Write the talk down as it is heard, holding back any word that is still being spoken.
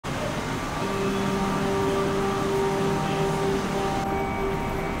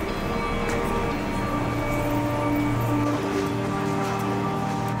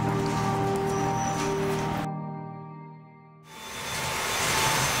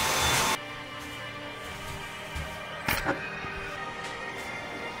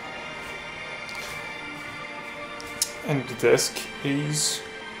and the desk is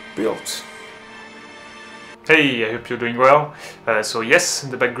built. Hey, I hope you're doing well. So yes,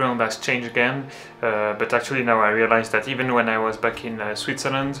 the background has changed again, but actually now I realize that even when I was back in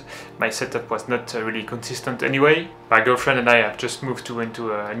Switzerland, my setup was not really consistent anyway. My girlfriend and I have just moved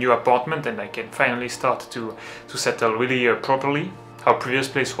into a new apartment and I can finally start to settle really properly. Our previous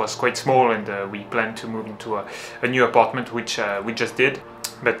place was quite small and we planned to move into a new apartment, which we just did.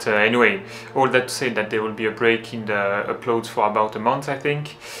 But anyway, all that to say that there will be a break in the uploads for about a month, I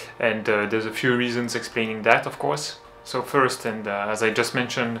think, and there's a few reasons explaining that, of course. So first, and as I just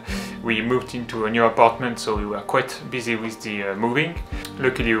mentioned, we moved into a new apartment, so we were quite busy with the moving.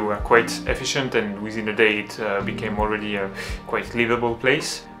 Luckily we were quite efficient and within a day it became already a quite livable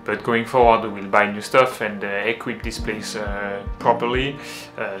place. But going forward we'll buy new stuff and equip this place properly,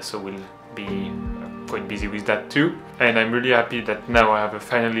 so we'll be quite busy with that too. And I'm really happy that now I have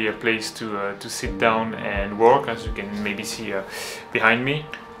finally a place to sit down and work, as you can maybe see behind me.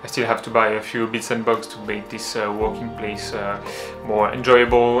 I still have to buy a few bits and bobs to make this working place more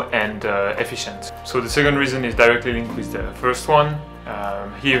enjoyable and efficient. So the second reason is directly linked with the first one.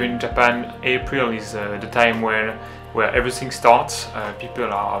 Here in Japan, April is the time where everything starts. People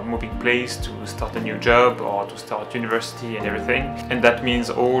are moving place to start a new job or to start university and everything. And that means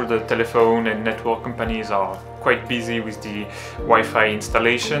all the telephone and network companies are quite busy with the Wi-Fi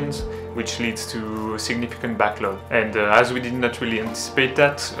installations, which leads to significant backlog. And as we did not really anticipate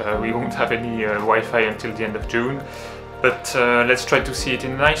that, we won't have any Wi-Fi until the end of June. But let's try to see it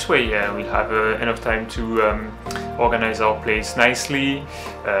in a nice way. We'll have enough time to organize our place nicely,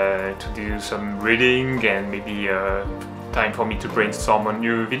 to do some reading and maybe time for me to brainstorm on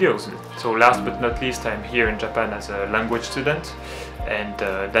new videos. So last but not least, I'm here in Japan as a language student, and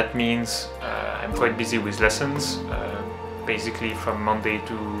that means I'm quite busy with lessons. Basically from Monday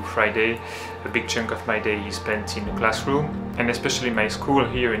to Friday, a big chunk of my day is spent in the classroom, and especially my school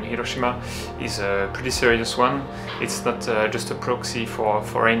here in Hiroshima is a pretty serious one. It's not just a proxy for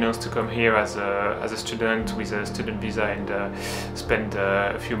foreigners to come here as a student with a student visa and spend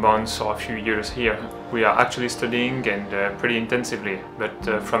a few months or a few years here. We are actually studying and pretty intensively,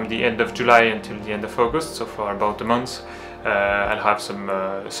 but from the end of July until the end of August, so for about a month, I'll have some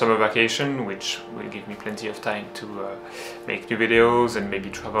summer vacation, which will give me plenty of time to make new videos and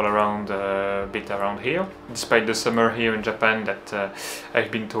maybe travel around a bit around here. Despite the summer here in Japan that I've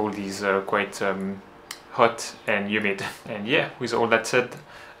been told is quite hot and humid. And yeah, with all that said,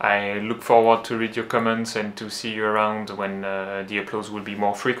 I look forward to read your comments and to see you around when the uploads will be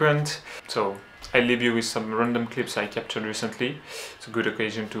more frequent. So I'll leave you with some random clips I captured recently. It's a good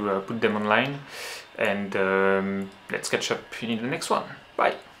occasion to put them online. And let's catch up in the next one.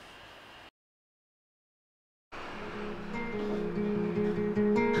 Bye!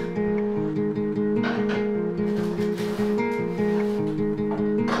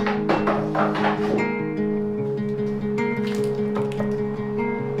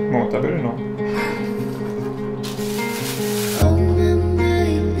 Monta bene, no?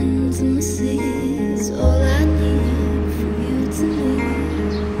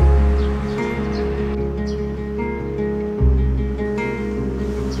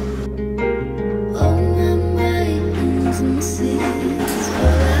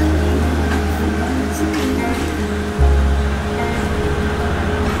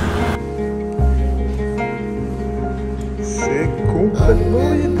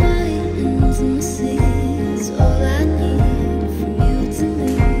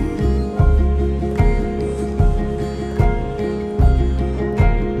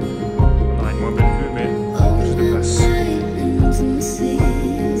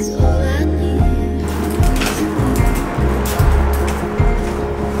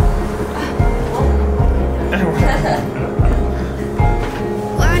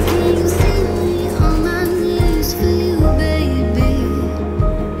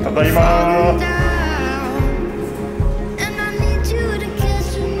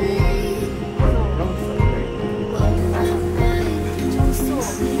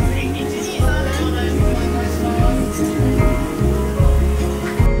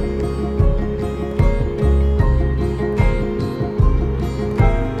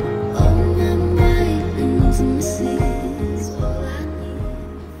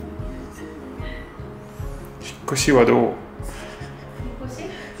 Koshi wa dou? Koshi?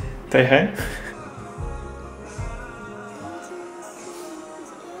 大変?